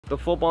The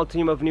football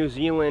team of New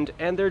Zealand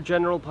and their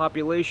general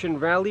population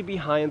rally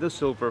behind the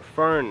silver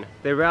fern.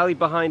 They rally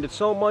behind it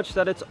so much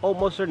that it's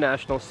almost their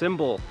national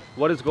symbol.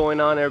 What is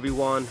going on,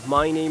 everyone?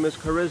 My name is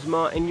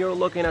Kuhhrizma and you're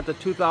looking at the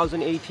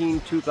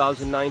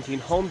 2018-2019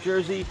 home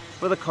jersey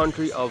for the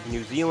country of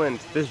New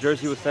Zealand. This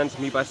jersey was sent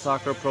to me by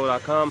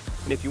soccerpro.com,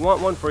 and if you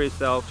want one for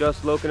yourself,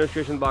 just look in the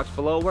description box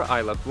below where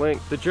I left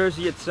link. The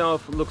jersey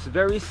itself looks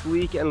very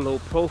sleek and low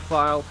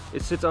profile.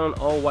 It sits on an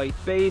all-white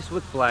base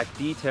with black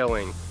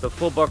detailing. The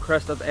football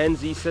crest of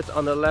NZ sits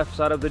on the left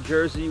side of the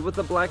jersey with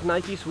the black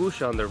Nike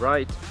swoosh on the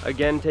right.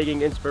 Again,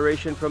 taking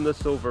inspiration from the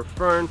silver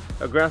fern,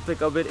 a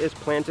graphic of it is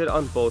planted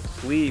on both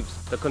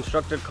sleeves. The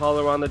constructed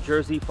collar on the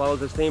jersey follows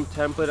the same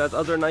template as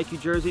other Nike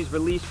jerseys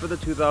released for the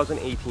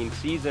 2018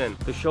 season.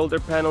 The shoulder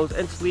panels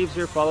and sleeves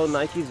here follow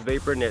Nike's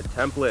Vapor Knit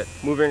template.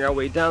 Moving our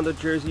way down the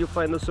jersey, you'll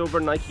find the silver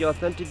Nike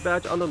Authentic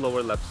badge on the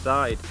lower left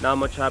side. Not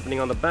much happening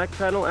on the back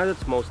panel as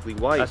it's mostly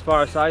white. As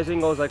far as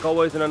sizing goes, like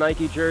always in a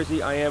Nike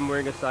jersey, I am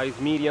wearing a size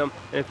medium,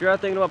 and if you're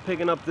thinking about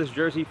picking up this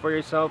jersey for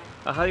yourself,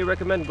 I highly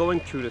recommend going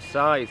true to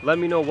size. Let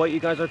me know what you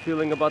guys are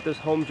feeling about this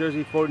home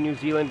jersey for New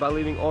Zealand by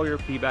leaving all your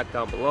feedback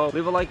down below.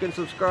 Leave a like and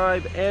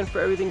subscribe, and for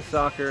everything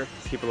soccer,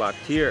 keep it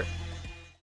locked here.